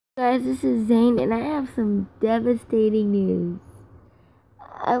Guys, this is Zane, and I have some devastating news.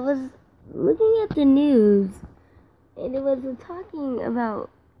 I was looking at the news, and it was talking about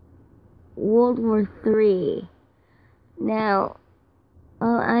World War III. Now,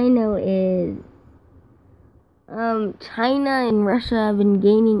 all I know is China and Russia have been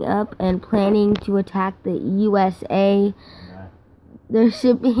gaining up and planning to attack the USA. They're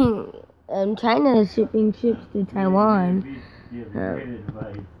shipping, China is shipping ships to Taiwan.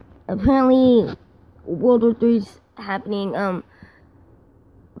 Apparently, World War III is happening.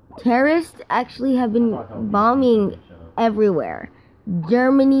 Terrorists actually have been bombing everywhere.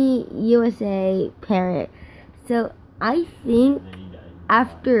 Germany, USA, Paris. So I think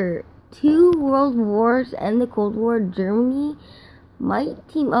after 2 world wars and the Cold War, Germany might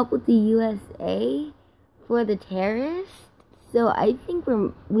team up with the USA for the terrorists. So I think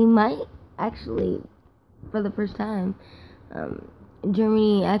we might actually, for the first time,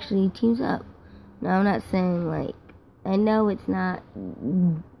 Germany actually teams up. Now, I'm not saying, I know it's not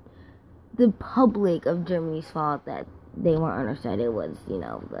the public of Germany's fault that they weren't on our side. It was,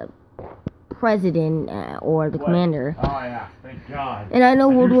 the president or the commander. Oh, yeah, thank God. And I know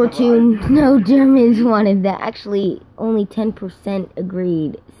World War II, no Germans wanted that. Actually, only 10%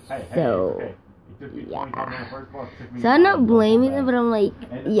 agreed. So, yeah. So I'm not blaming them, but I'm like,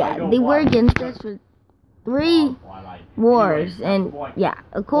 yeah, they were against us for 3 wars, and yeah,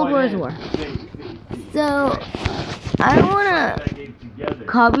 a Cold War is a war. So I don't want to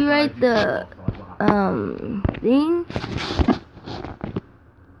copyright the thing,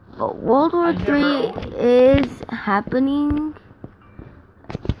 but World War III is happening.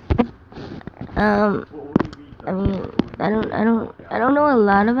 I mean, I don't know a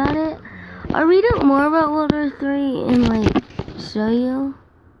lot about it. I'll read up more about World War III and show you.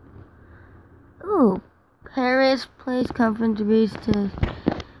 Oh. Paris plays conference agrees to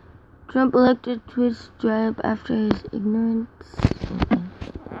Trump elected Twitch drive after his ignorance.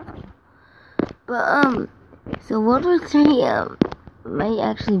 But so World War III might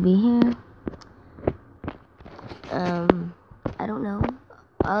actually be here. I don't know.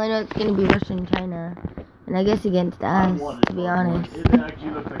 All I know it's gonna be Russia and China, and I guess against us, to be honest. It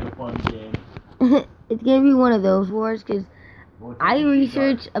actually looks like a fun game. It's gonna be one of those wars, cause I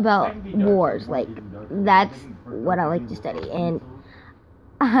research about wars, that's what I like to study, and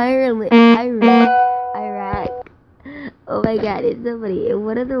Iraq, oh my god, it's so funny. In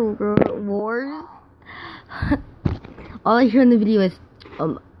one of the wars, all I hear in the video is,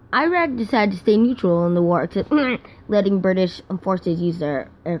 Iraq decided to stay neutral in the war, except letting British forces use their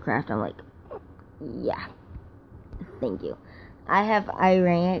aircraft. I'm like, yeah, thank you. I have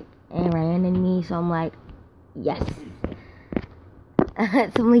Iran in me, so I'm like, yes.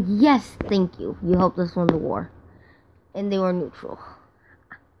 So I'm like, yes, thank you. You helped us win the war. And they were neutral.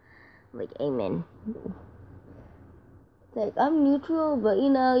 Like, amen. It's like, I'm neutral, but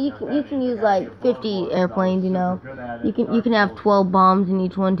you can use 50 airplanes, You can have 12 bombs in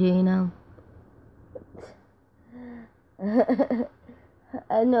each one too,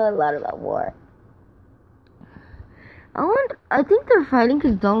 I know a lot about war. I think they're fighting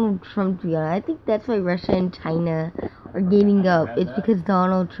because Donald Trump, to be honest. I think that's why Russia and China are gaining up. It's because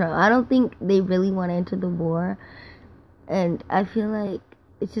Donald Trump. I don't think they really want to enter the war. And I feel like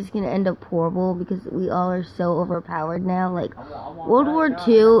it's just going to end up horrible because we all are so overpowered now. World War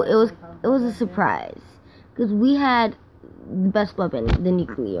II, it was a surprise. Because we had the best weapon, the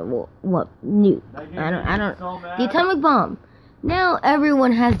nuclear, nuke. The atomic bomb. Now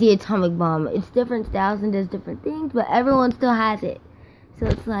everyone has the atomic bomb. It's different styles and does different things, but everyone still has it. So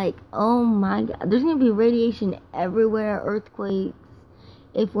it's like, oh my god, there's going to be radiation everywhere, earthquakes,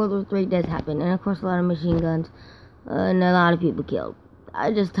 if World War III does happen. And of course a lot of machine guns, and a lot of people killed. I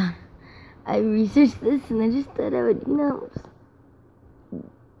researched this, and I just thought I would,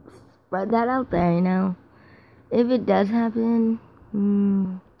 spread that out there, If it does happen,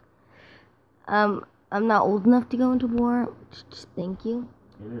 I'm not old enough to go into war. Just thank you.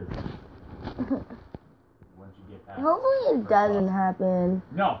 It is. Once you get past Hopefully it doesn't happen.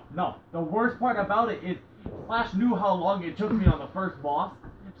 No. The worst part about it is Flash knew how long it took me on the first boss,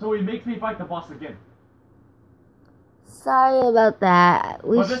 so he makes me fight the boss again. Sorry about that.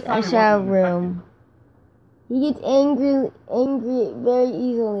 I share a room. He gets angry very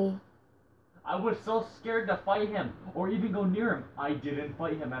easily. I was so scared to fight him or even go near him. I didn't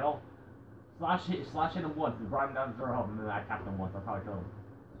fight him at all. Slash hit him once, brought him down to throw help, and then I tapped him once. That's how I killed him.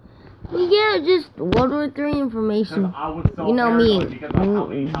 Yeah, just World War III information. I was so me,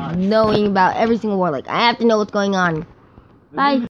 knowing about every single war. I have to know what's going on. Bye.